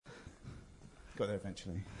got there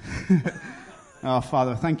eventually. Oh,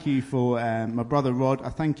 Father, I thank you for my brother Rod. I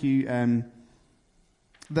thank you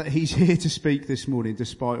that he's here to speak this morning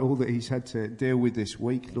despite all that he's had to deal with this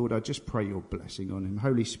week. Lord, I just pray your blessing on him.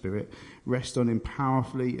 Holy Spirit, rest on him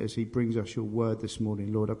powerfully as he brings us your word this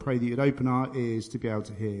morning. Lord, I pray that you'd open our ears to be able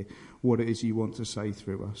to hear what it is you want to say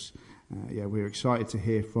through us. We're excited to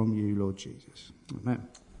hear from you, Lord Jesus. Amen.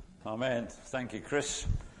 Amen. Thank you, Chris.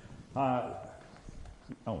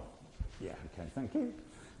 Thank you.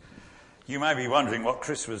 You may be wondering what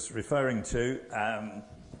Chris was referring to.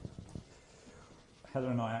 Heather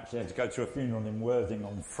and I actually had to go to a funeral in Worthing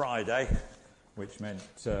on Friday, which meant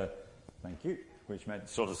sort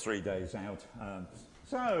of 3 days out.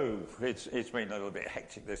 So it's been a little bit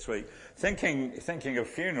hectic this week. Thinking of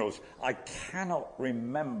funerals, I cannot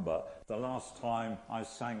remember the last time I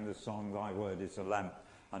sang the song "Thy Word is a lamp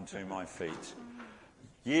unto my feet."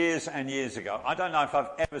 Years and years ago. I don't know if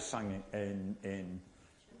I've ever sung it in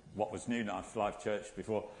what was New Life Church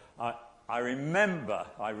before. I remember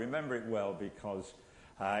it well because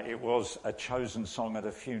it was a chosen song at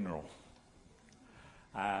a funeral.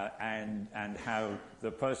 And how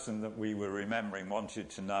the person that we were remembering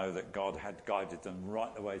wanted to know that God had guided them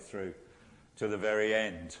right the way through to the very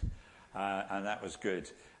end. And that was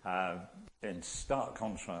good. In stark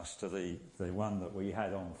contrast to the one that we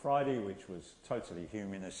had on Friday, which was totally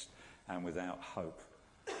humanist and without hope.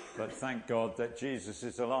 But thank God that Jesus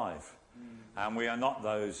is alive. And we are not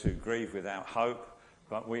those who grieve without hope,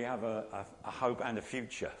 but we have a hope and a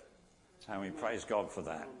future. And we praise God for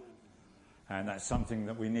that. And that's something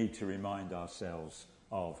that we need to remind ourselves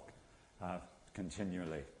of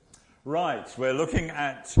continually. Right, we're looking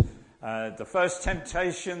at the first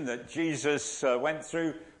temptation that Jesus went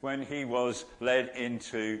through when he was led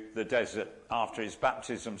into the desert after his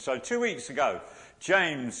baptism. So 2 weeks ago,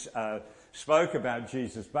 James spoke about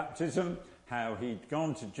Jesus' baptism, how he'd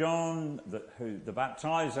gone to John, the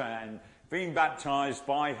baptizer, and been baptized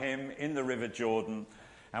by him in the River Jordan.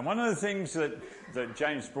 And one of the things that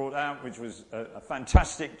James brought out, which was a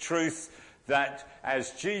fantastic truth, that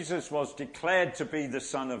as Jesus was declared to be the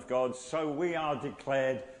Son of God, so we are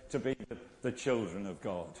declared to be the children of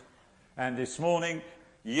God. And this morning,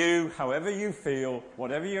 you, however you feel,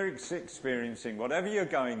 whatever you're experiencing, whatever you're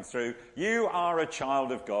going through, you are a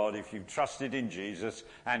child of God if you've trusted in Jesus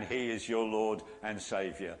and he is your Lord and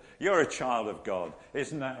Saviour. You're a child of God.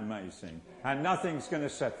 Isn't that amazing? And nothing's going to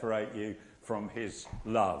separate you from his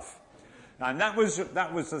love. And that was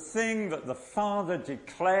the thing that the Father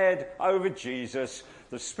declared over Jesus.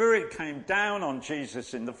 The Spirit came down on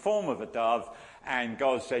Jesus in the form of a dove, and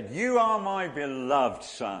God said, "You are my beloved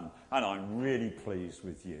Son, and I'm really pleased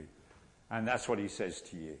with you." And that's what he says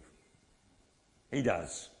to you. He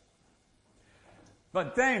does.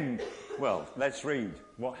 But then, let's read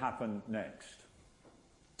what happened next.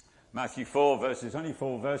 Matthew 4 verses, only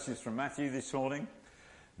 4 verses from Matthew this morning.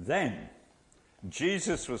 Then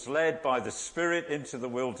Jesus was led by the Spirit into the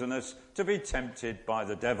wilderness to be tempted by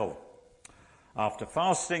the devil. After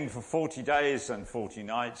fasting for 40 days and 40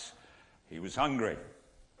 nights, he was hungry.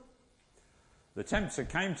 The tempter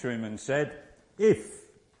came to him and said, "If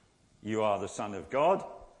you are the Son of God,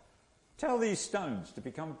 tell these stones to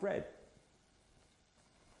become bread."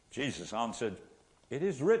 Jesus answered, "It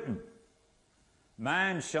is written,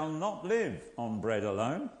 man shall not live on bread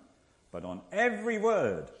alone, but on every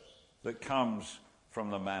word that comes from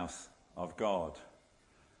the mouth of God."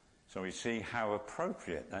 So we see how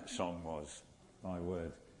appropriate that song was. "Thy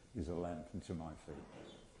word is a lamp unto my feet."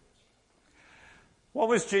 What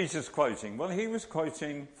was Jesus quoting? Well, he was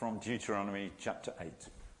quoting from Deuteronomy chapter 8.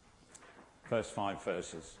 First 5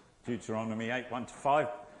 verses. Deuteronomy 8, 1-5,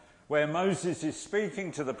 where Moses is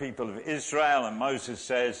speaking to the people of Israel, and Moses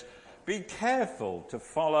says, "Be careful to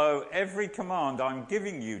follow every command I'm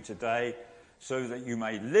giving you today, so that you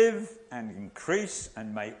may live and increase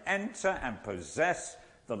and may enter and possess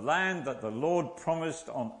the land that the Lord promised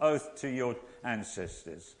on oath to your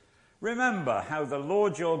ancestors. Remember how the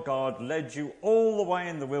Lord your God led you all the way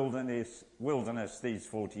in the wilderness these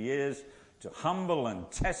 40 years to humble and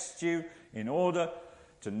test you in order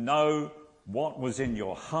to know what was in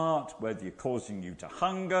your heart, whether causing you to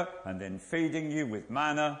hunger and then feeding you with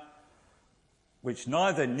manna, which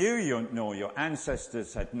neither you nor your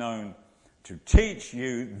ancestors had known, to teach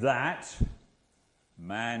you that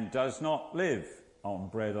man does not live on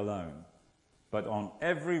bread alone, but on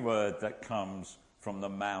every word that comes from the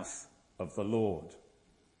mouth of the Lord.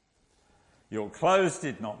 Your clothes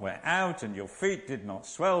did not wear out, and your feet did not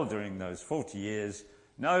swell during those 40 years.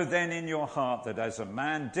 Know then in your heart that as a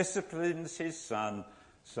man disciplines his son,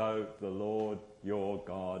 so the Lord your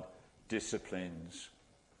God disciplines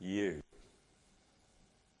you."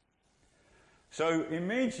 So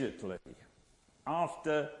immediately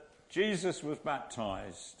after Jesus was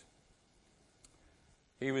baptized,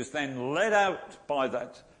 he was then led out by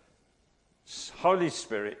that Holy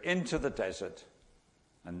Spirit into the desert,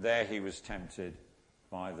 and there he was tempted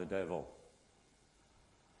by the devil.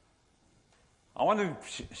 I want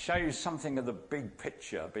to show you something of the big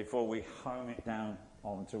picture before we hone it down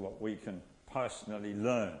onto what we can personally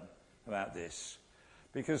learn about this.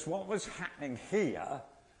 Because what was happening here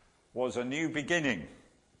was a new beginning.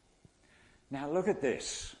 Now look at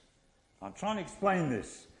this. I'm trying to explain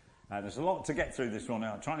this. There's a lot to get through this one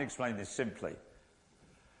now. I'm trying to explain this simply.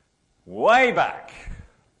 Way back,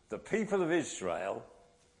 the people of Israel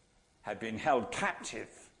had been held captive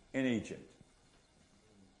in Egypt.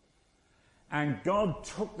 And God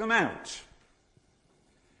took them out.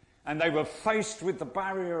 And they were faced with the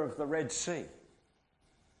barrier of the Red Sea.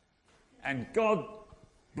 And God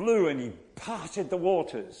blew and he parted the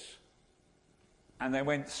waters. And they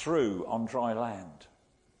went through on dry land.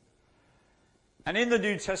 And in the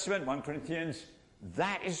New Testament, 1 Corinthians,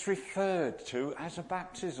 that is referred to as a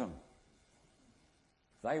baptism.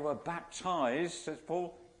 They were baptized, says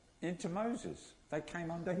Paul, into Moses. They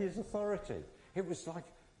came under his authority. It was like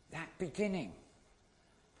that beginning.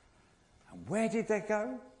 And where did they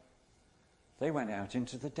go? They went out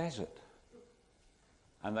into the desert.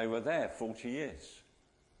 And they were there 40 years.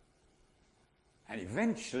 And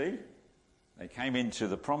eventually, they came into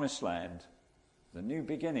the promised land, the new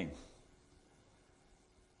beginning,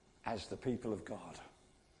 as the people of God.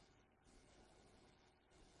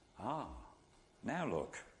 Now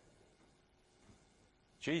look.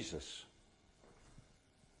 Jesus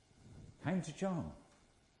came to John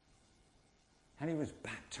and he was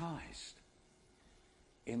baptized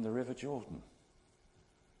in the River Jordan.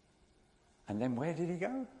 And then where did he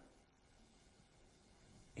go?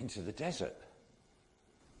 Into the desert.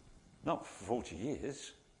 Not for 40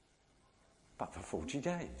 years, but for 40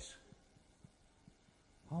 days.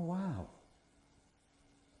 Oh, wow.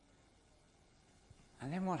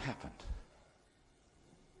 And then what happened?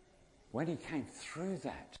 When he came through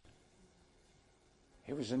that,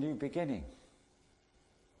 it was a new beginning.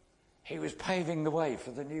 He was paving the way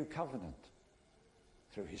for the new covenant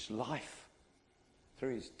through his life,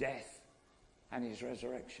 through his death, and his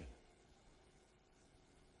resurrection.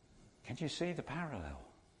 Can you see the parallel?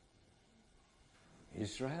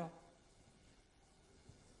 Israel,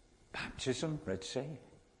 baptism, Red Sea,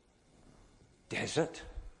 desert,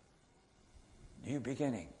 new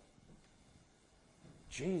beginning.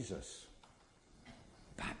 Jesus,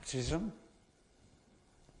 baptism,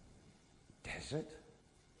 desert,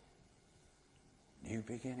 new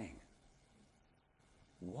beginning.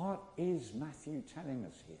 What is Matthew telling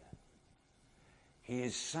us here? He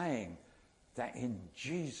is saying that in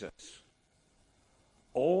Jesus,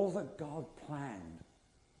 all that God planned,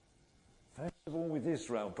 first of all with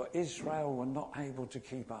Israel, but Israel were not able to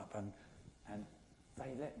keep up and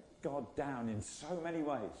they let God down in so many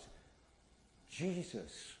ways.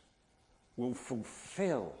 Jesus will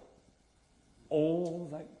fulfill all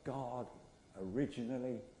that God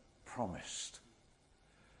originally promised.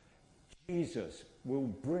 Jesus will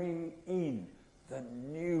bring in the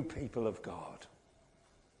new people of God.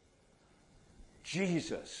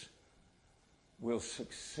 Jesus will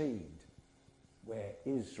succeed where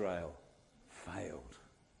Israel failed.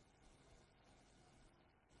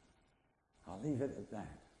 I'll leave it at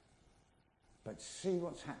that. But see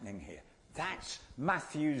what's happening here. That's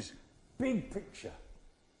Matthew's big picture.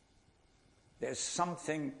 There's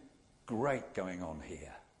something great going on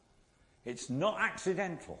here. It's not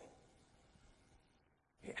accidental.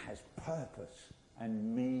 It has purpose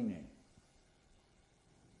and meaning.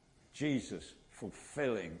 Jesus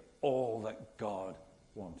fulfilling all that God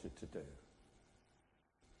wanted to do.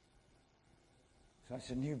 So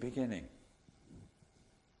it's a new beginning.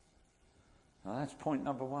 Now that's point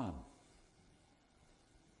number one.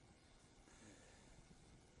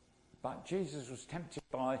 But Jesus was tempted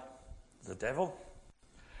by the devil,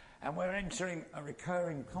 and we're entering a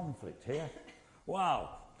recurring conflict here.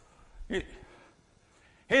 Wow.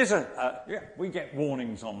 Here's we get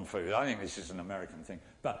warnings on food. I think this is an American thing,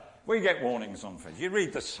 but we get warnings on food. You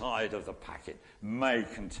read the side of the packet. May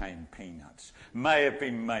contain peanuts. May have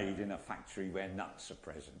been made in a factory where nuts are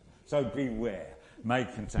present. So beware. May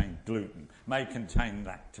contain gluten. May contain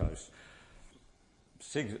lactose.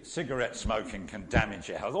 Cigarette smoking can damage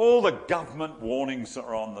your health. All the government warnings that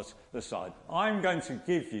are on the side. I'm going to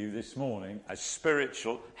give you this morning a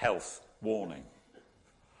spiritual health warning.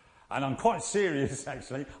 And I'm quite serious,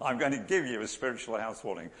 actually. I'm going to give you a spiritual health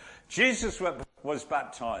warning. Jesus was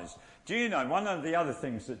baptized. Do you know, one of the other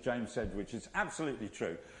things that James said, which is absolutely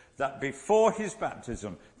true, that before his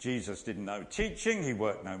baptism, Jesus did no teaching, he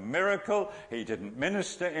worked no miracle, he didn't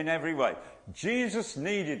minister in every way. Jesus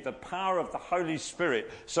needed the power of the Holy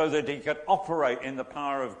Spirit so that he could operate in the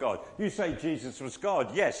power of God. You say Jesus was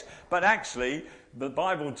God, yes, but actually the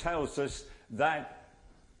Bible tells us that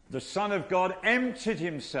the Son of God emptied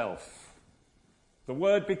himself. The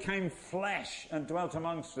Word became flesh and dwelt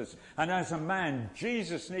amongst us. And as a man,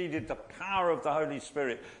 Jesus needed the power of the Holy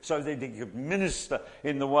Spirit so that he could minister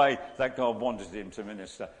in the way that God wanted him to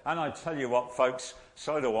minister. And I tell you what, folks,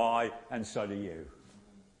 so do I and so do you.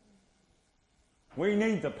 We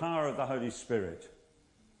need the power of the Holy Spirit.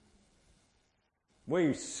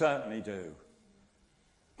 We certainly do.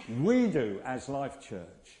 We do as Life Church.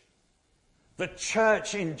 The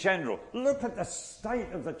church in general. Look at the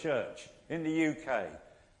state of the church in the UK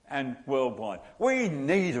and worldwide. We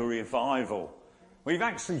need a revival. We've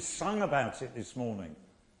actually sung about it this morning.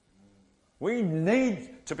 We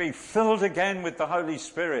need to be filled again with the Holy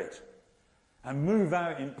Spirit and move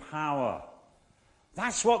out in power.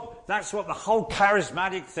 That's what the whole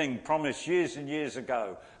charismatic thing promised years and years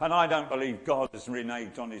ago. And I don't believe God has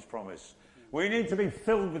reneged on his promise. We need to be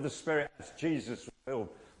filled with the Spirit as Jesus was filled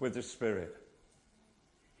with the Spirit.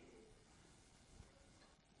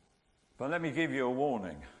 But let me give you a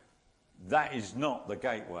warning. That is not the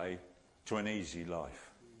gateway to an easy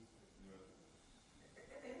life.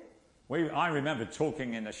 I remember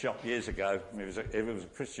talking in a shop years ago. It was a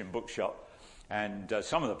Christian bookshop. And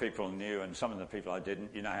some of the people knew and some of the people I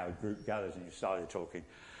didn't. You know how a group gathers and you started talking.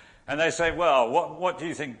 And they say, well, what do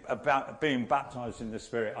you think about being baptised in the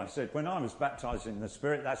Spirit? I said, when I was baptised in the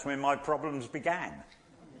Spirit, that's when my problems began.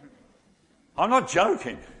 I'm not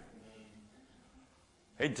joking.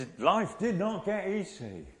 Life did not get easy.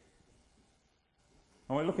 And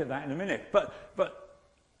we'll look at that in a minute. But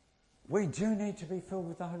we do need to be filled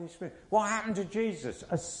with the Holy Spirit. What happened to Jesus?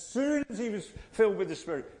 As soon as he was filled with the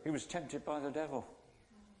Spirit, he was tempted by the devil.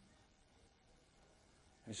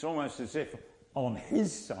 It's almost as if on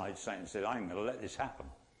his side, Satan said, I'm going to let this happen.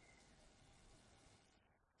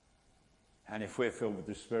 And if we're filled with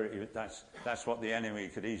the Spirit, that's what the enemy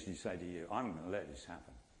could easily say to you. I'm going to let this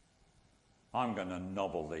happen. I'm going to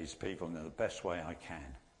nobble these people in the best way I can.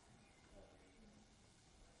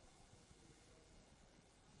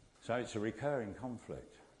 So it's a recurring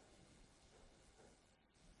conflict.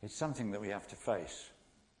 It's something that we have to face.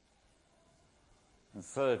 And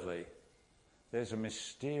thirdly, there's a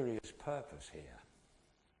mysterious purpose here.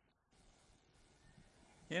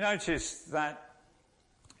 You notice that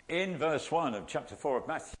in verse 1 of chapter 4 of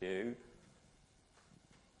Matthew,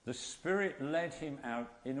 the Spirit led him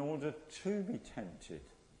out in order to be tempted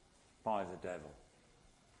by the devil.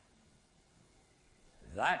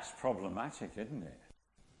 That's problematic, isn't it?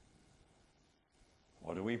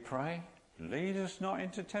 What do we pray? Lead us not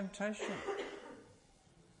into temptation.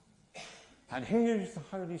 And here is the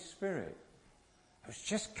Holy Spirit who's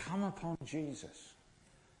just come upon Jesus,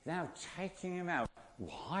 now taking him out.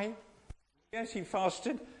 Why? Yes, he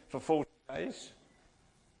fasted for 40 days.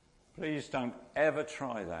 Please don't ever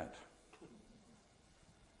try that.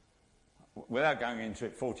 Without going into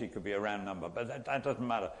it, 40 could be a round number, but that doesn't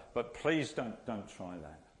matter. But please don't try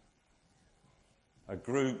that. A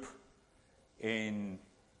group in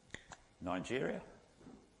Nigeria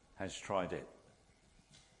has tried it,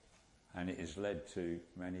 and it has led to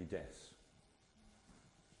many deaths.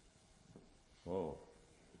 Whoa.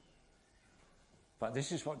 But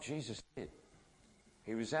this is what Jesus did.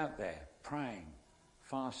 He was out there praying,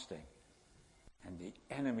 fasting, and the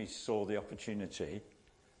enemy saw the opportunity,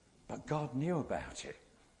 but God knew about it.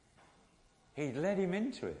 He led him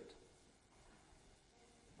into it.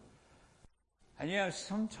 And you know,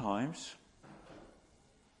 sometimes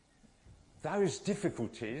those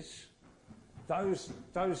difficulties, those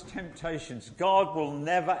temptations, God will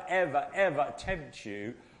never, ever, ever tempt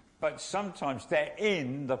you, but sometimes they're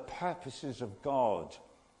in the purposes of God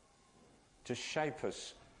to shape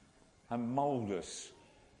us and mould us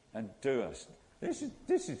and do us.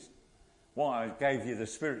 This is why I gave you the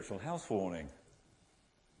spiritual health warning.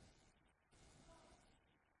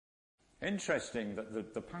 Interesting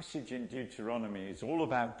that the passage in Deuteronomy is all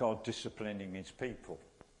about God disciplining his people.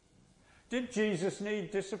 Did Jesus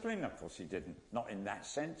need discipline? Of course he didn't. Not in that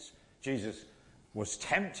sense. Jesus was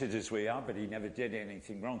tempted as we are, but he never did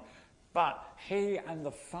anything wrong. But he and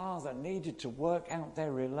the Father needed to work out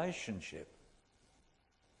their relationship.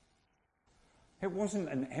 It wasn't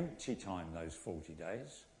an empty time, those 40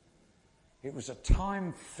 days. It was a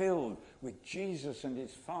time filled with Jesus and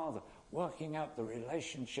his Father working out the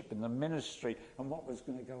relationship and the ministry and what was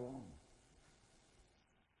going to go on.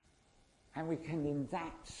 And we can, in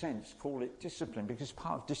that sense, call it discipline because it's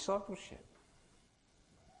part of discipleship.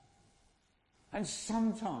 And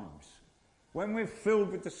sometimes, when we're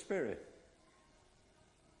filled with the Spirit,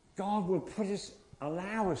 God will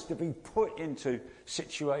allow us to be put into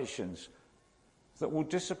situations that will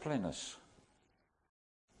discipline us.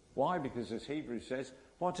 Why? Because as Hebrews says,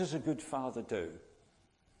 what does a good father do?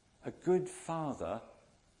 A good father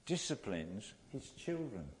disciplines his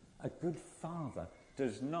children. A good father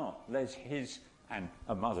does not let his, and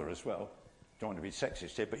a mother as well, don't want to be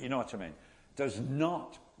sexist here, but you know what I mean, does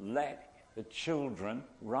not let the children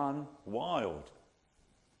run wild.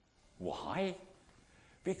 Why?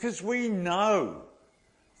 Because we know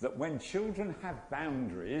that when children have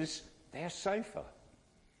boundaries, they're safer.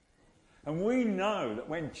 And we know that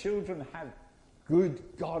when children have good,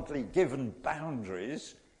 godly, given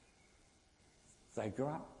boundaries, they grow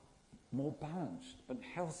up more balanced and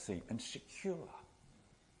healthy and secure.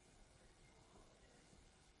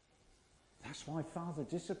 That's why Father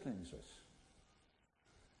disciplines us.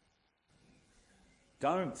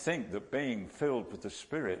 Don't think that being filled with the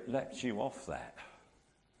Spirit lets you off that.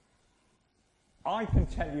 I can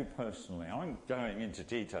tell you personally, I'm going into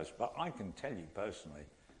details, but I can tell you personally,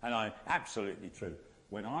 and I'm absolutely true,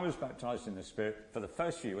 when I was baptised in the Spirit, for the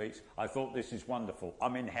first few weeks, I thought this is wonderful,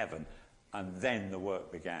 I'm in heaven, and then the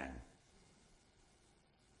work began.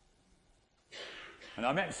 And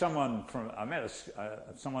I met someone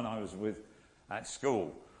someone I was with at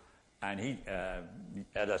school, and he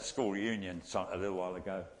at a school reunion a little while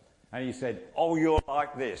ago, and he said, "Oh, you're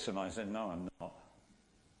like this," and I said, "No, I'm not."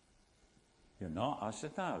 "You're not?" I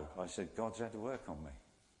said, "No." I said, "God's had to work on me,"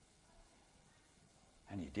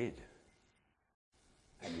 and he did,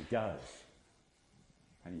 and he does,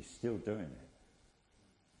 and he's still doing it.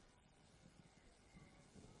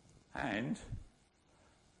 And,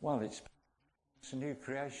 well, it's a new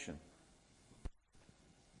creation.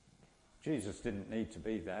 Jesus didn't need to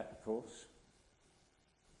be that, of course,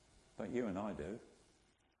 but you and I do.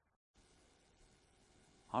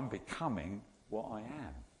 I'm becoming what I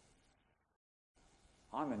am.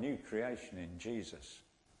 I'm a new creation in Jesus.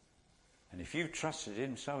 And if you've trusted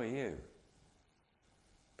him, so are you.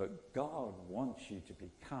 But God wants you to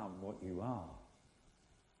become what you are.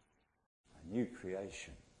 A new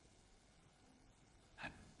creation.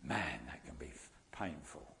 And man, that can be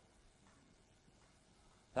painful.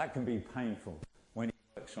 That can be painful when he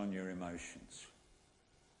works on your emotions.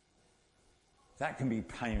 That can be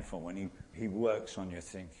painful when he works on your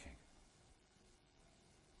thinking.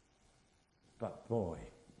 But boy,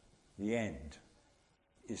 the end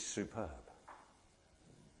is superb.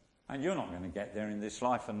 And you're not going to get there in this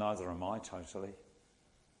life, and neither am I totally.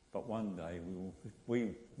 But one day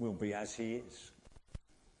we will be as he is.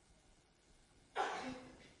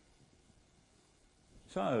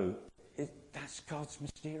 So, that's God's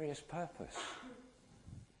mysterious purpose.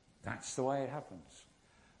 That's the way it happens.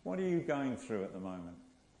 What are you going through at the moment?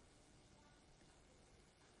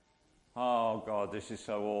 Oh, God, this is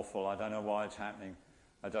so awful. I don't know why it's happening.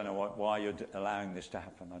 I don't know why you're allowing this to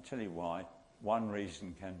happen. I'll tell you why. One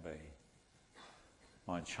reason can be,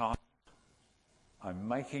 my child, I'm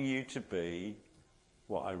making you to be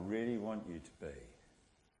what I really want you to be.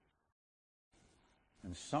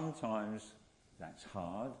 And sometimes that's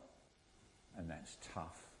hard and that's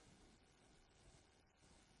tough.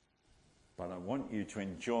 But I want you to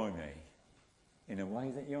enjoy me in a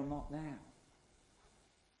way that you're not now.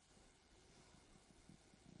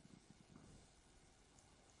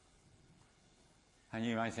 And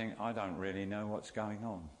you may think, I don't really know what's going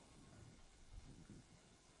on.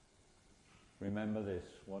 Remember this.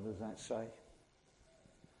 What does that say?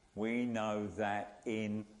 We know that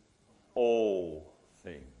in all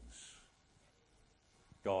things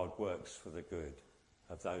God works for the good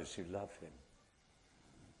of those who love him.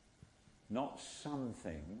 Not some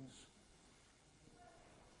things,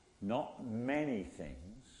 not many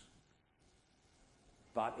things,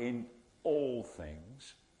 but in all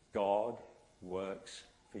things God works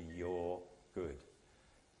for your good.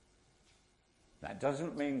 That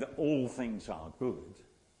doesn't mean that all things are good.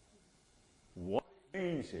 What it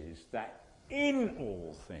means is that in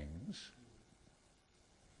all things,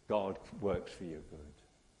 God works for your good.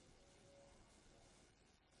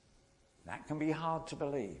 That can be hard to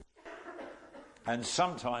believe. And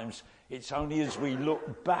sometimes it's only as we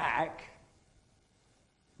look back,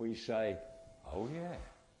 we say, oh yeah,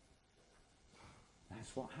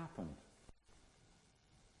 that's what happened.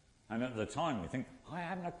 And at the time we think, I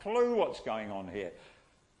haven't a clue what's going on here.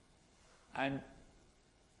 And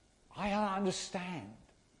I don't understand.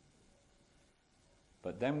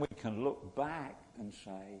 But then we can look back and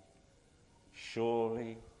say,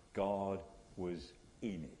 surely God was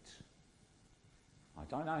in it. I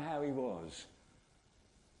don't know how he was,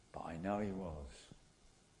 but I know he was.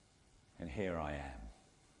 And here I am.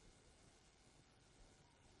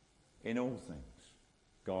 In all things,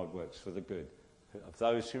 God works for the good of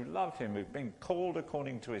those who love him, who've been called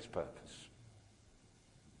according to his purpose.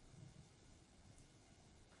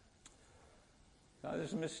 Now,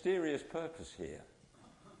 there's a mysterious purpose here.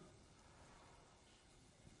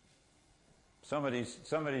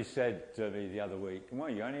 Somebody said to me the other week, well,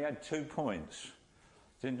 you only had 2 points.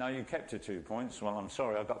 Didn't know you kept to 2 points. Well, I'm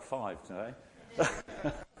sorry, I've got 5 today.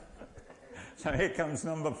 So here comes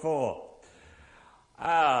number 4.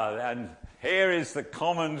 And here is the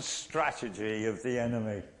common strategy of the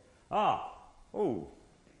enemy.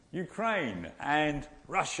 Ukraine and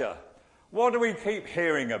Russia. What do we keep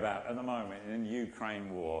hearing about at the moment in the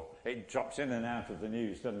Ukraine war? It drops in and out of the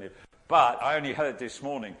news, doesn't it? But I only heard this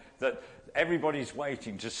morning that everybody's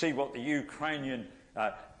waiting to see what the Ukrainian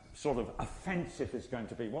sort of offensive is going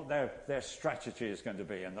to be, what their strategy is going to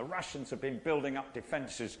be. And the Russians have been building up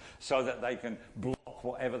defences so that they can block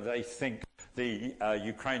whatever they think the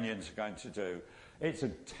Ukrainians are going to do. It's a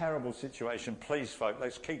terrible situation. Please, folk,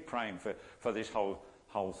 let's keep praying for this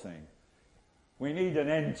whole thing. We need an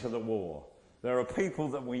end to the war. There are people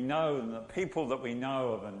that we know, and the people that we know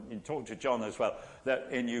of, and you talk to John as well, that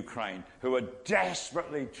in Ukraine, who are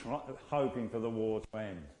desperately hoping for the war to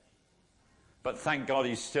end. But thank God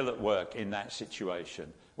he's still at work in that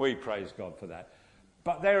situation. We praise God for that.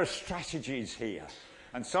 But there are strategies here.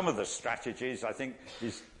 And some of the strategies, I think,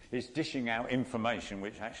 is dishing out information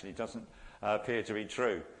which actually doesn't appear to be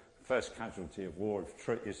true. First casualty of war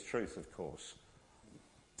is truth, of course.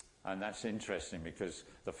 And that's interesting because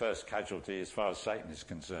the first casualty, as far as Satan is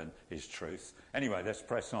concerned, is truth. Anyway, let's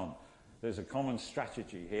press on. There's a common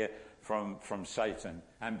strategy here from Satan,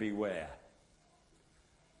 and beware.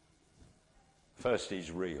 First,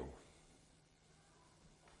 he's real.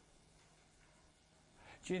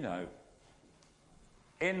 Do you know,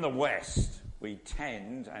 in the West, we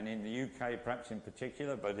tend, and in the UK perhaps in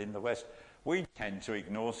particular, but in the West, we tend to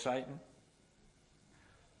ignore Satan.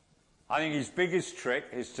 I think his biggest trick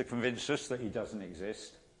is to convince us that he doesn't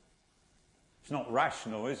exist. It's not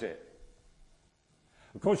rational, is it?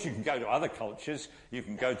 Of course, you can go to other cultures. You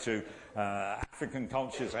can go to African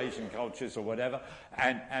cultures, Asian cultures, or whatever,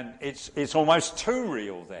 and it's almost too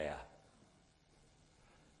real there.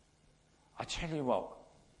 I tell you what,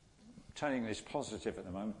 turning this positive at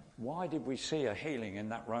the moment, why did we see a healing in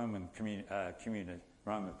that Roman community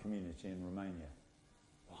in Romania?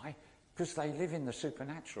 Why? Because they live in the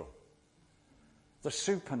supernatural. The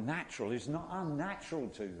supernatural is not unnatural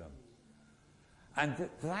to them. And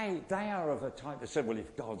they are of a type that said, well,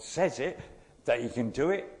 if God says it, that he can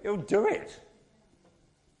do it, he'll do it.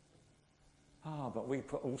 But we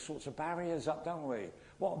put all sorts of barriers up, don't we?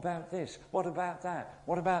 What about this? What about that?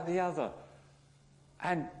 What about the other?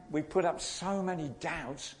 And we put up so many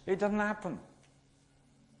doubts, it doesn't happen.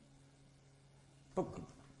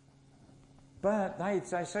 But they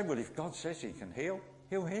say, well, if God says he can heal,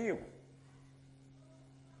 he'll heal.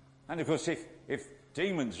 And of course, if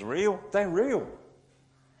demons are real, they're real.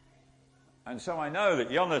 And so I know that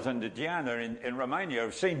Jonathan and Diana in Romania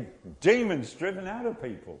have seen demons driven out of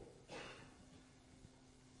people.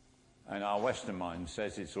 And our Western mind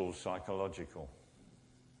says it's all psychological.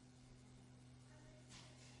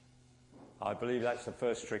 I believe that's the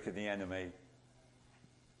first trick of the enemy,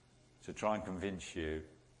 to try and convince you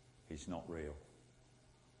he's not real.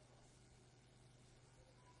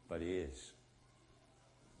 But he is.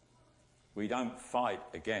 We don't fight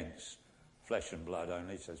against flesh and blood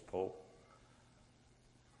only, says Paul,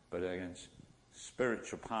 but against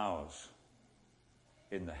spiritual powers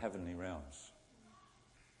in the heavenly realms.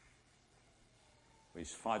 We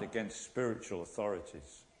fight against spiritual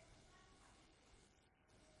authorities.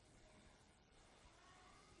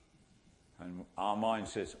 And our mind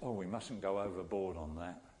says, we mustn't go overboard on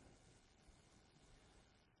that.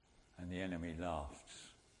 And the enemy laughs.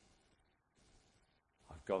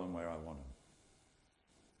 I've got them where I want them.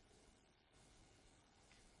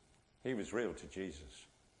 He was real to Jesus.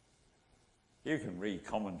 You can read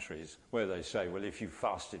commentaries where they say, well, if you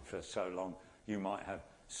fasted for so long, you might have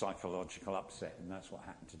psychological upset, and that's what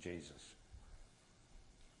happened to Jesus.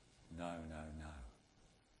 No.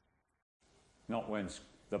 Not when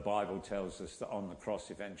the Bible tells us that on the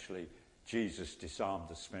cross eventually Jesus disarmed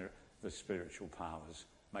the spiritual powers,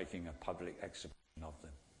 making a public exhibition of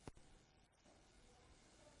them.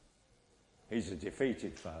 He's a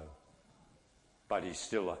defeated foe. But he's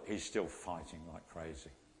still fighting like crazy.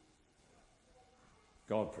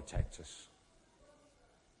 God protect us.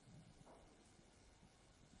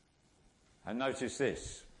 And notice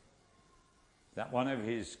this, that one of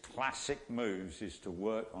his classic moves is to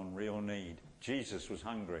work on real need. Jesus was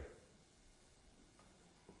hungry.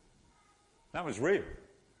 That was real.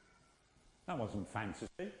 That wasn't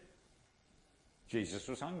fantasy. Jesus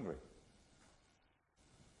was hungry.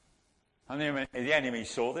 And the enemy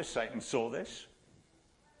saw this, Satan saw this.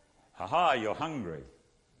 Ha, you're hungry.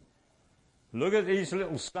 Look at these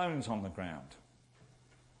little stones on the ground.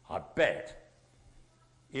 I bet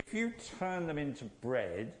if you turn them into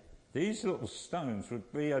bread, these little stones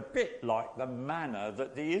would be a bit like the manna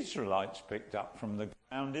that the Israelites picked up from the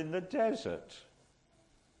ground in the desert.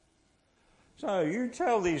 So you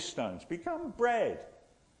tell these stones, become bread.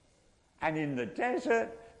 And in the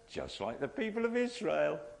desert, just like the people of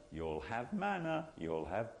Israel, you'll have manna, you'll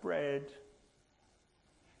have bread.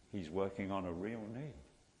 He's working on a real need.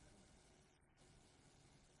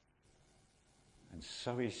 And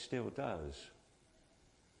so he still does.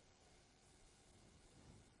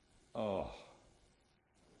 Oh,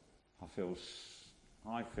 I feel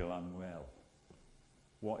unwell.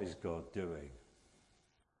 What is God doing?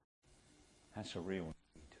 That's a real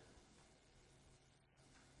need.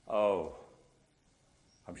 Oh,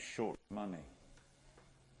 I'm short of money.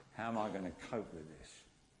 How am I going to cope with this?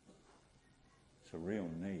 It's a real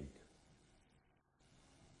need.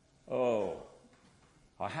 Oh,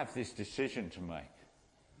 I have this decision to make.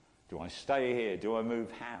 Do I stay here? Do I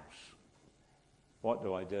move house? What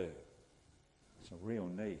do I do? It's a real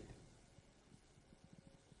need.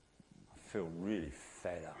 I feel really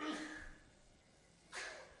fed up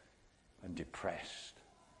and depressed.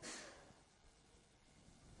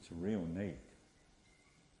 It's a real need.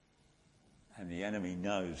 And the enemy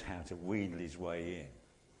knows how to wheedle his way in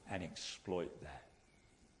and exploit that.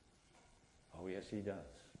 Oh, yes, he does.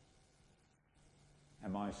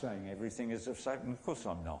 Am I saying everything is of Satan? Of course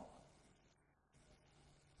I'm not.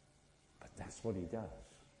 But that's what he does.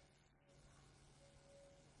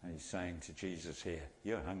 And he's saying to Jesus here,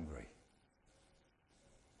 you're hungry.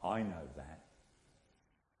 I know that.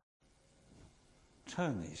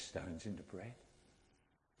 Turn these stones into bread.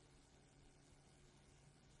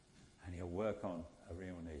 And he'll work on a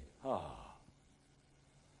real need.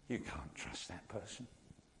 You can't trust that person.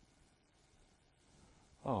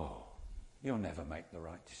 You'll never make the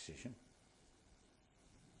right decision.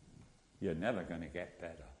 You're never going to get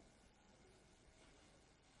better.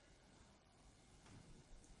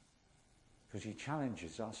 Because he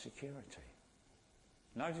challenges our security.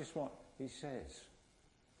 Notice what he says.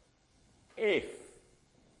 If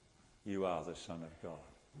you are the Son of God.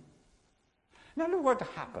 Now look what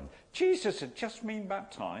happened. Jesus had just been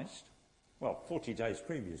baptized. Well, 40 days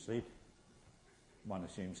previously, one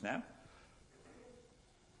assumes now.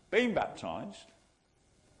 Been baptized.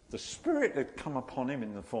 The Spirit had come upon him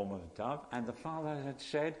in the form of a dove, and the Father had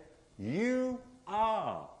said, you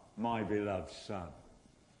are my beloved Son.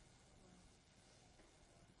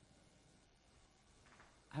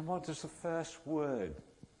 And what does the first word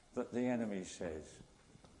that the enemy says?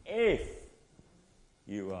 If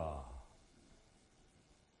you are.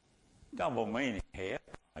 Double meaning here,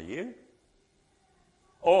 are you?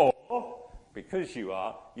 Or, because you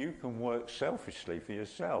are, you can work selfishly for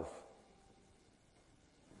yourself.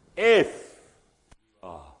 If you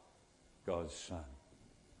are God's Son.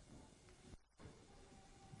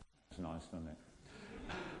 It's nice, doesn't it?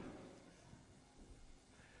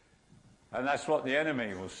 And that's what the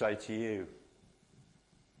enemy will say to you.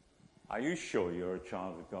 Are you sure you're a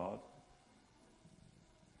child of God?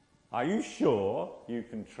 Are you sure you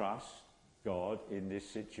can trust God in this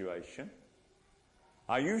situation?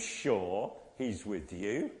 Are you sure he's with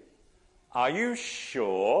you? Are you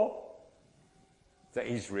sure that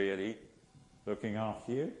he's really looking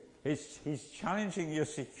after you? He's challenging your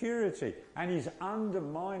security, and he's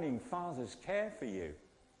undermining Father's care for you.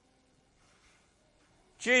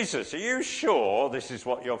 Jesus, are you sure this is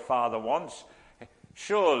what your Father wants?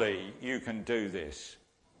 Surely you can do this.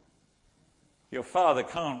 Your Father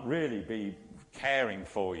can't really be caring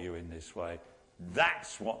for you in this way.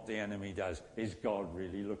 That's what the enemy does. Is God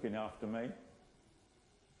really looking after me?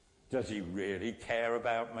 Does he really care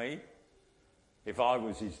about me? If I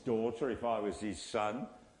was his daughter, if I was his son,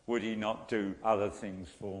 would he not do other things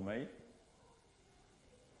for me?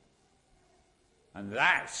 And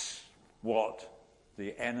that's what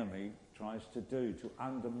the enemy tries to do, to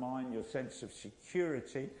undermine your sense of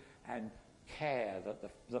security and care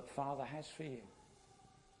that Father has for you.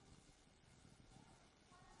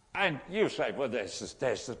 And you say, well, there's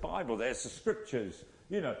the Bible, there's the scriptures.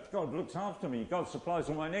 God looks after me. God supplies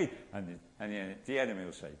all my needs. And the enemy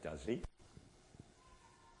will say, does he?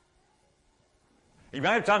 He may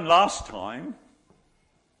have done last time,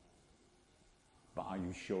 but are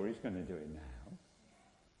you sure he's going to do it now?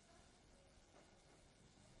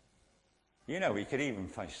 We could even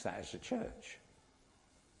face that as a church.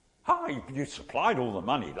 You supplied all the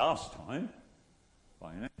money last time.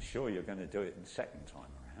 Well, you're not sure you're going to do it the second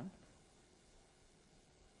time around.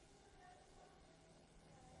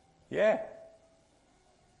 Yeah.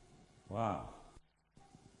 Wow.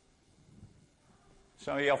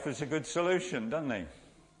 So he offers a good solution, doesn't he?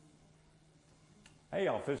 He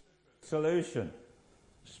offers a solution.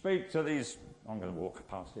 Speak to these... I'm going to walk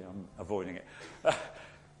past it. I'm avoiding it.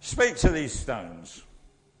 Speak to these stones,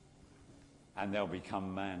 and they'll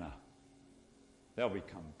become manna. They'll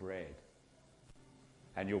become bread.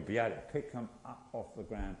 And you'll be able to pick them up off the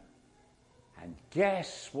ground. And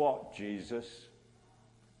guess what, Jesus?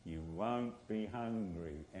 You won't be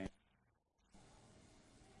hungry anymore.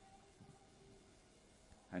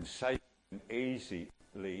 And Satan can easily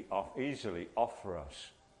offer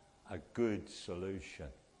us a good solution.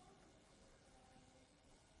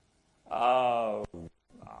 Oh,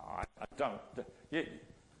 I don't.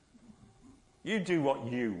 You do what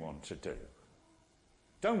you want to do.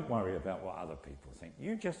 Don't worry about what other people think.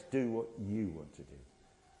 You just do what you want to do.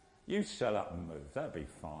 You sell up and move. That'll be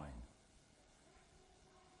fine.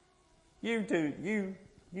 You do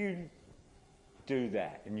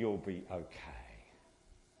that, and you'll be okay.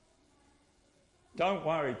 Don't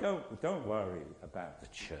worry about the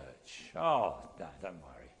church. Oh, no, don't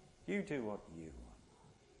worry. You do what you want.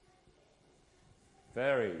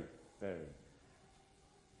 Very, very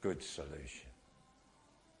good solution.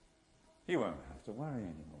 You won't have to worry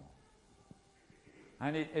anymore.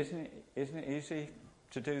 And isn't it easy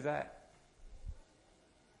to do that?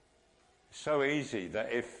 So easy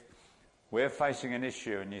that if we're facing an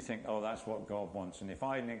issue and you think, oh, that's what God wants, and if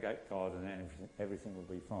I negate God, and then everything will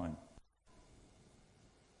be fine.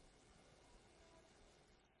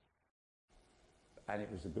 And it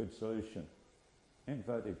was a good solution,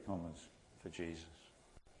 inverted commas, for Jesus.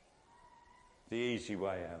 The easy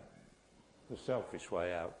way out, the selfish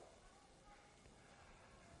way out.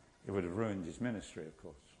 It would have ruined his ministry, of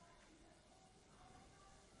course.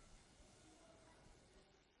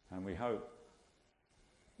 And we hope,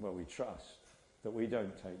 we trust that we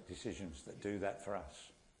don't take decisions that do that for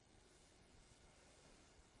us.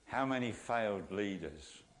 How many failed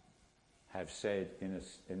leaders have said in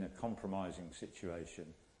a compromising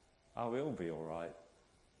situation, oh, it'll be all right.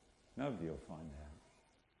 Nobody will find out.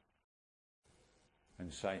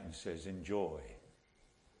 And Satan says, enjoy.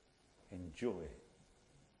 Enjoy.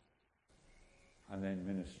 And then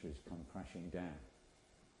ministries come crashing down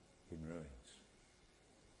in ruins.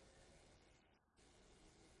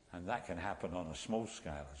 And that can happen on a small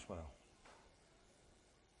scale as well.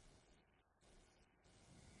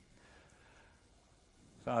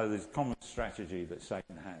 So there's a common strategy that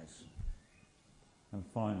Satan has. And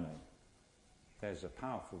finally, there's a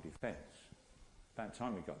powerful defence. About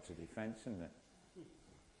time we got to defence, isn't it?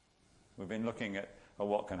 We've been looking at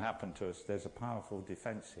what can happen to us. There's a powerful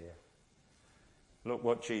defence here. Look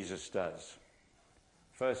what Jesus does.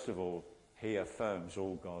 First of all, he affirms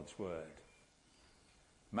all God's word.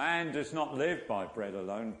 Man does not live by bread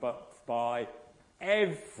alone, but by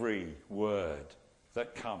every word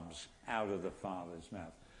that comes out of the Father's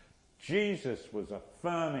mouth. Jesus was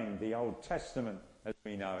affirming the Old Testament as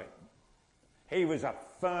we know it. He was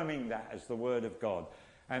affirming that as the Word of God.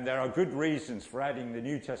 And there are good reasons for adding the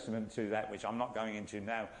New Testament to that, which I'm not going into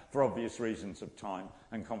now for obvious reasons of time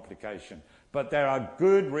and complication. But there are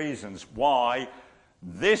good reasons why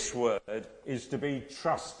this word is to be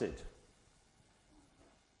trusted.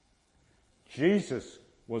 Jesus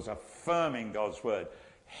was affirming God's word.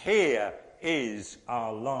 Here is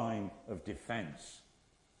our line of defence.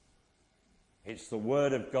 It's the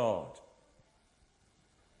word of God.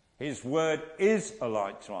 His word is a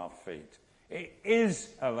light to our feet. It is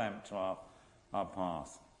a lamp to our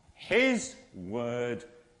path. His word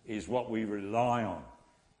is what we rely on.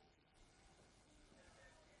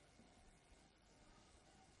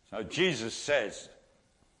 So Jesus says,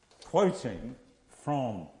 quoting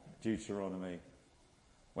from Deuteronomy,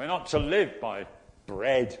 we're not to live by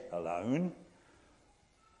bread alone.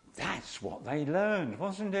 That's what they learned,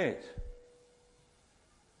 wasn't it?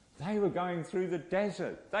 They were going through the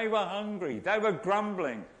desert. They were hungry. They were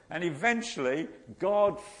grumbling. And eventually,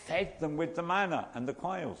 God fed them with the manna and the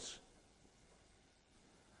quails.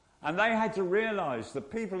 And they had to realise, the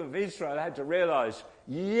people of Israel had to realise,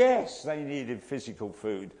 yes, they needed physical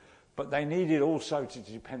food, but they needed also to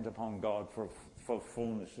depend upon God for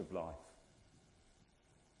fullness of life.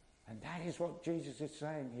 And that is what Jesus is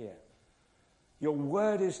saying here. Your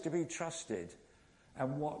word is to be trusted,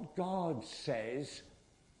 and what God says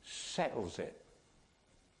settles it.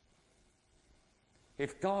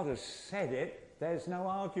 If God has said it, there's no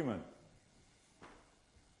argument.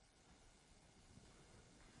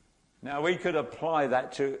 Now, we could apply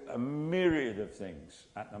that to a myriad of things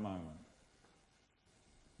at the moment,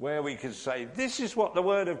 where we could say, this is what the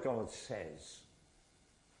Word of God says.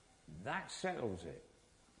 That settles it.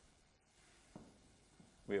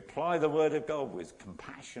 We apply the Word of God with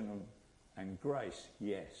compassion and grace,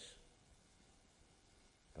 yes.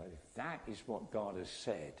 But if that is what God has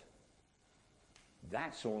said,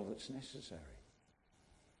 that's all that's necessary.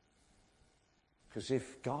 Because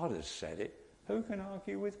if God has said it, who can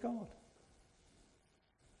argue with God?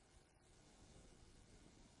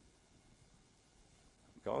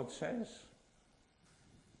 God says,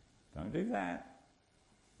 don't do that.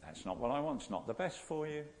 That's not what I want. It's not the best for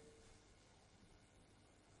you.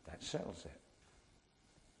 That settles it.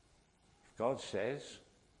 If God says,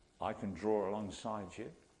 I can draw alongside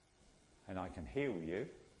you and I can heal you,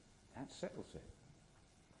 that settles it.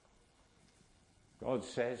 God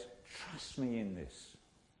says, trust me in this.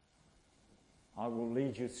 I will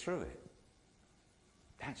lead you through it.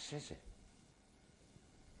 That says it.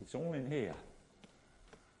 It's all in here.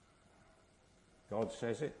 God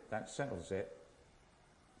says it, that settles it.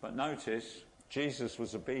 But notice, Jesus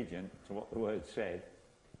was obedient to what the Word said.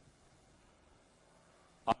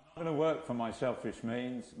 I'm not going to work for my selfish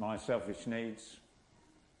needs.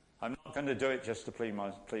 I'm not going to do it just to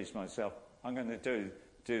please myself. I'm going to do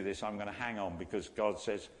this. I'm going to hang on because God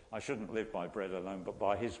says I shouldn't live by bread alone, but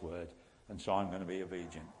by His Word. And so I'm going to be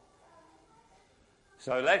obedient.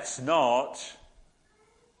 So let's not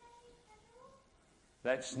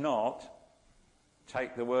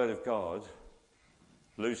take the Word of God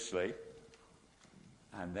loosely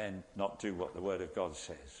and then not do what the Word of God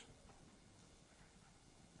says.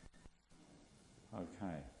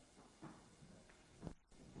 Okay.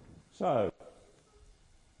 So,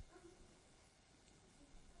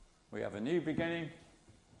 we have a new beginning.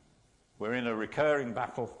 We're in a recurring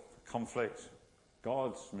battle, conflict,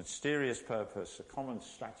 God's mysterious purpose, a common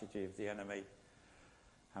strategy of the enemy,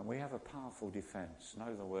 and we have a powerful defence.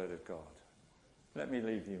 Know the Word of God. Let me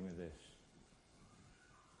leave you with this.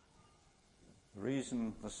 The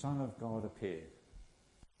reason the Son of God appeared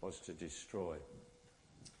was to destroy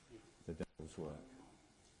the devil's work.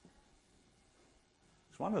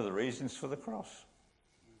 It's one of the reasons for the cross.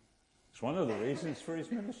 It's one of the reasons for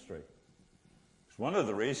his ministry. It's one of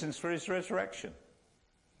the reasons for his resurrection.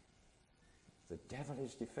 The devil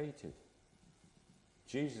is defeated.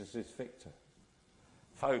 Jesus is victor.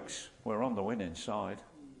 Folks, we're on the winning side.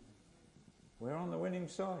 We're on the winning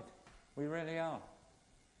side. We really are.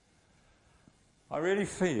 I really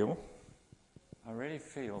feel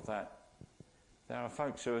that there are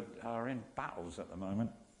folks who are in battles at the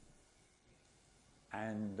moment,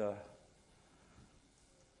 and we'll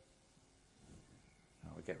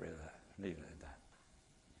get rid of that. Leave it at that.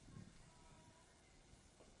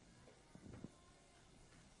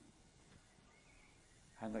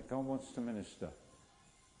 And that God wants to minister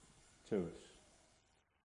to us.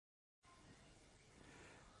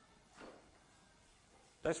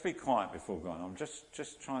 Let's be quiet before going. I'm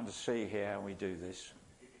just trying to see here how we do this.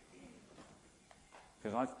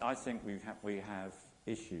 Because I think we have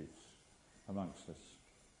issues amongst us.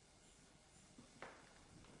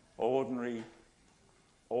 Ordinary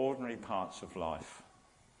parts of life.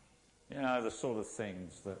 You know, the sort of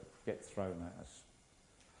things that get thrown at us.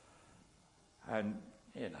 And,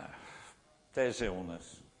 you know, there's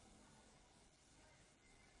illness.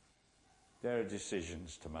 There are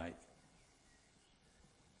decisions to make.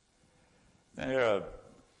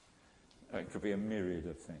 It could be a myriad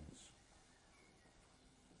of things.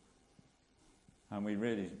 And we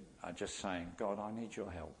really are just saying, God, I need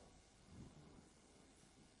your help.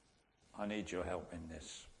 I need your help in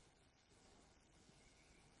this.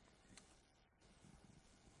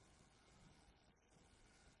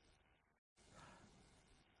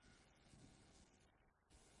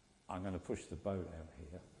 I'm going to push the boat out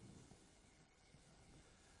here.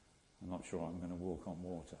 I'm not sure I'm going to walk on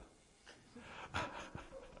water.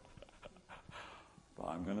 But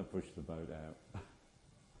I'm going to push the boat out.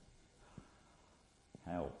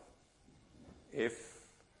 Help. If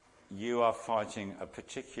you are fighting a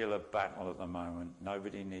particular battle at the moment,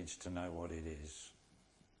 nobody needs to know what it is.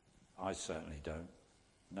 I certainly don't.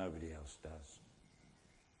 Nobody else does.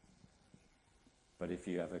 But if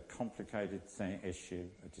you have a complicated issue,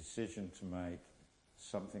 a decision to make,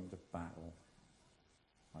 something to battle,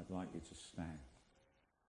 I'd like you to stand.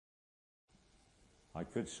 I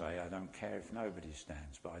could say I don't care if nobody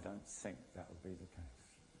stands, but I don't think that will be the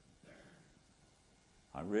case.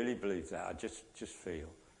 I really believe that. I just feel.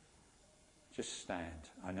 Just stand.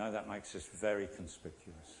 I know that makes us very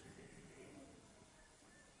conspicuous.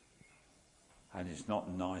 And it's not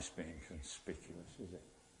nice being conspicuous, is it?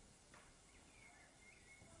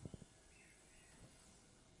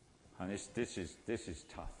 And this is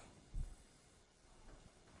tough.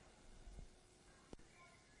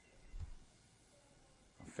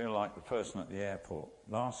 I feel like the person at the airport.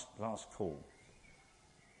 Last call.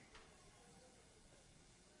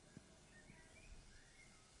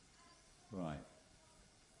 Right.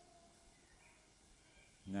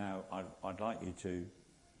 Now, I'd like you to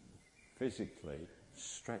physically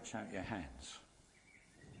stretch out your hands.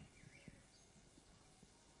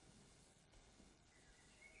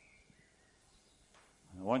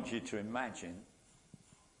 And I want you to imagine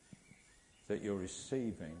that you're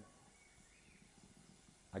receiving,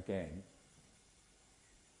 again,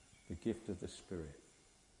 the gift of the Spirit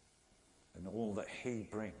and all that He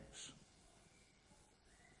brings.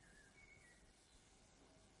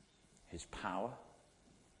 His power,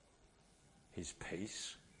 His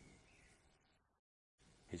peace,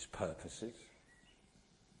 His purposes,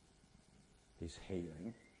 His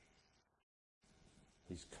healing,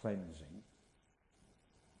 His cleansing,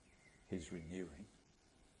 His renewing.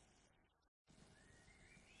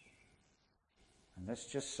 And let's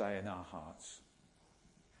just say in our hearts,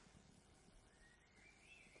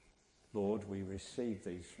 Lord, we receive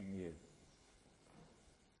these from you.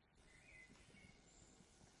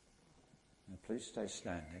 Now please stay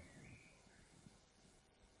standing.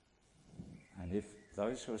 And if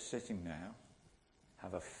those who are sitting now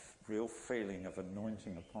have a real feeling of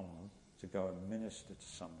anointing upon them to go and minister to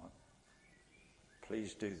someone,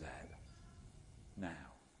 please do that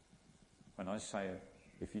now. When I say,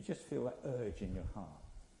 if you just feel that urge in your heart,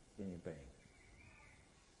 in your being,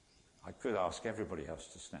 I could ask everybody else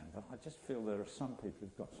to stand, but I just feel there are some people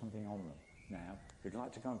who've got something on them now who'd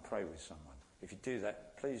like to go and pray with someone. If you do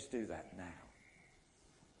that, please do that now.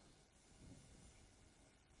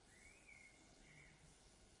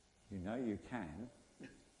 You know you can.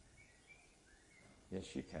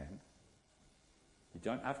 Yes, you can. You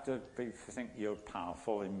don't have to think you're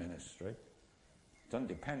powerful in ministry. It doesn't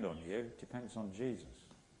depend on you. It depends on Jesus.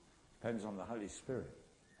 It depends on the Holy Spirit.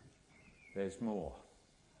 There's more.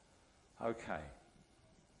 Okay.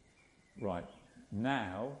 Right.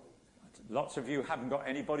 Now, lots of you haven't got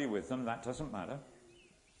anybody with them. That doesn't matter.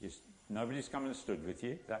 Nobody's come and stood with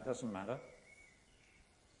you. That doesn't matter.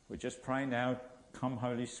 We're just praying now, come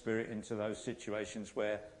Holy Spirit into those situations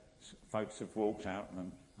where folks have walked out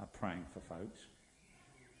and are praying for folks.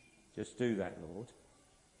 Just do that, Lord.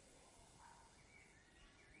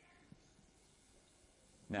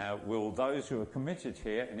 Now, will those who are committed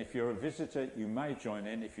here, and if you're a visitor, you may join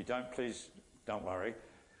in. If you don't, please don't worry.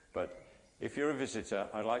 But if you're a visitor,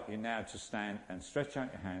 I'd like you now to stand and stretch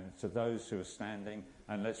out your hand to those who are standing,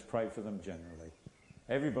 and let's pray for them generally.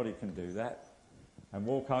 Everybody can do that. And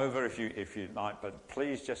walk over if you like, but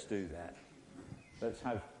please just do that. Let's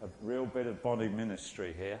have a real bit of body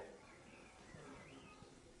ministry here.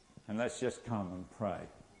 And let's just come and pray.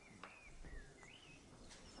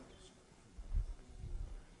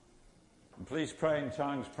 And please pray in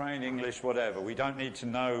tongues, pray in English, whatever. We don't need to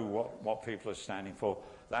know what people are standing for.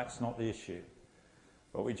 That's not the issue.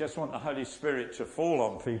 But we just want the Holy Spirit to fall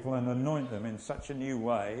on people and anoint them in such a new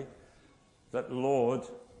way that, Lord,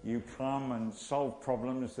 you come and solve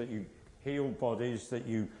problems, that you heal bodies, that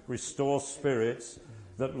you restore spirits,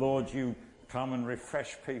 that, Lord, you come and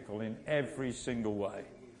refresh people in every single way.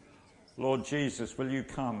 Lord Jesus, will you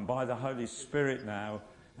come by the Holy Spirit now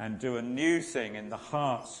and do a new thing in the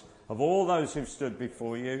hearts of all those who've stood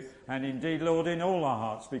before you, and indeed, Lord, in all our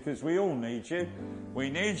hearts, because we all need you. We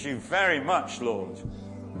need you very much, Lord.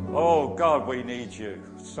 Oh, God, we need you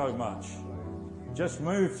so much. Just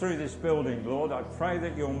move through this building, Lord. I pray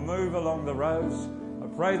that you'll move along the rows. I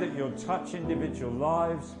pray that you'll touch individual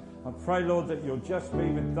lives. I pray, Lord, that you'll just be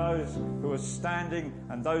with those who are standing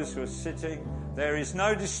and those who are sitting. There is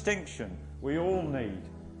no distinction. We all need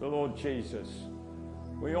the Lord Jesus.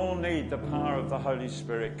 We all need the power of the Holy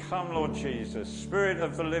Spirit. Come, Lord Jesus, Spirit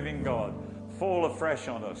of the living God, fall afresh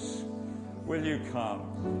on us. Will you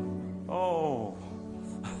come? Oh,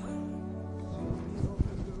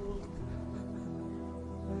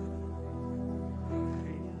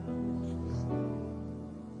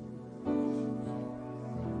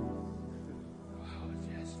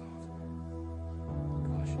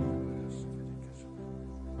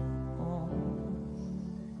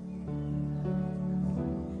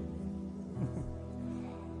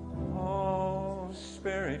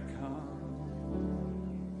 Spirit, come.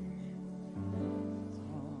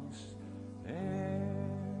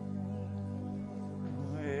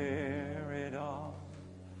 Spirit of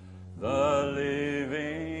the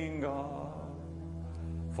living God,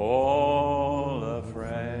 fall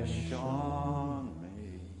afresh on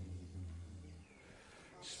me.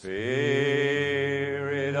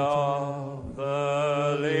 Spirit of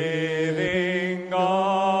the living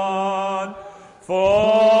God,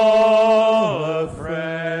 fall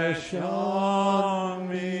afresh on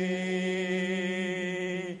me.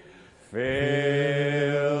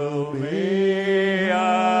 Fill me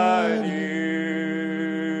anew.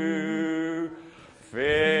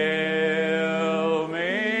 Fill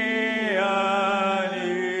me anew.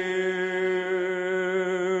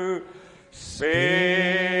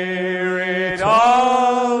 Spirit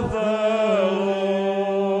of the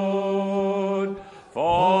Lord,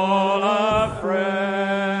 fall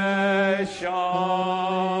afresh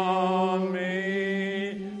on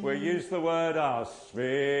me. We'll use the word us.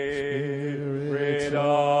 Spirit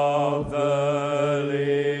of the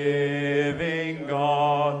living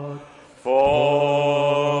God,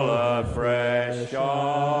 fall afresh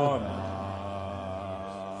on us.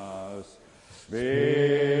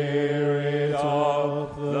 Spirit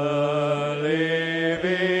of the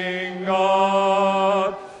living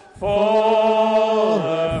God, fall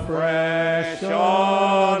afresh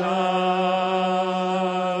on us.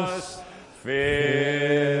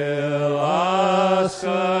 Fill us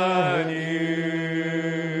anew.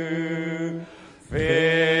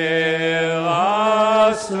 Fill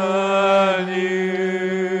us anew.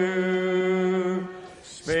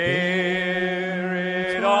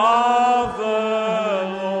 Spirit of the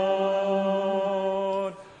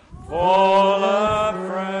Lord, fall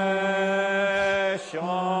afresh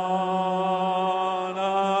on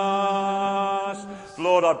us.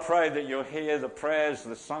 Lord, I pray that you'll hear the prayers,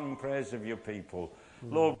 the sung prayers of your people.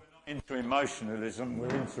 Lord, we're not into emotionalism, we're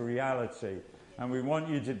into reality. And we want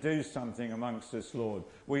you to do something amongst us, Lord.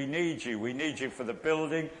 We need you. We need you for the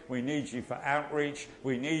building. We need you for outreach.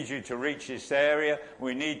 We need you to reach this area.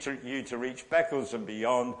 We need you to reach Beccles and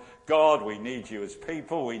beyond. God, we need you as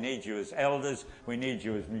people. We need you as elders. We need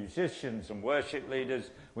you as musicians and worship leaders.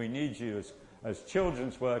 We need you as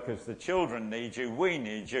children's workers. The children need you. We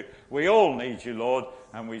need you. We all need you, Lord.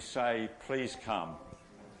 And we say, please come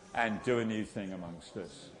and do a new thing amongst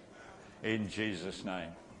us. In Jesus' name.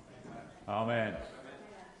 Amen.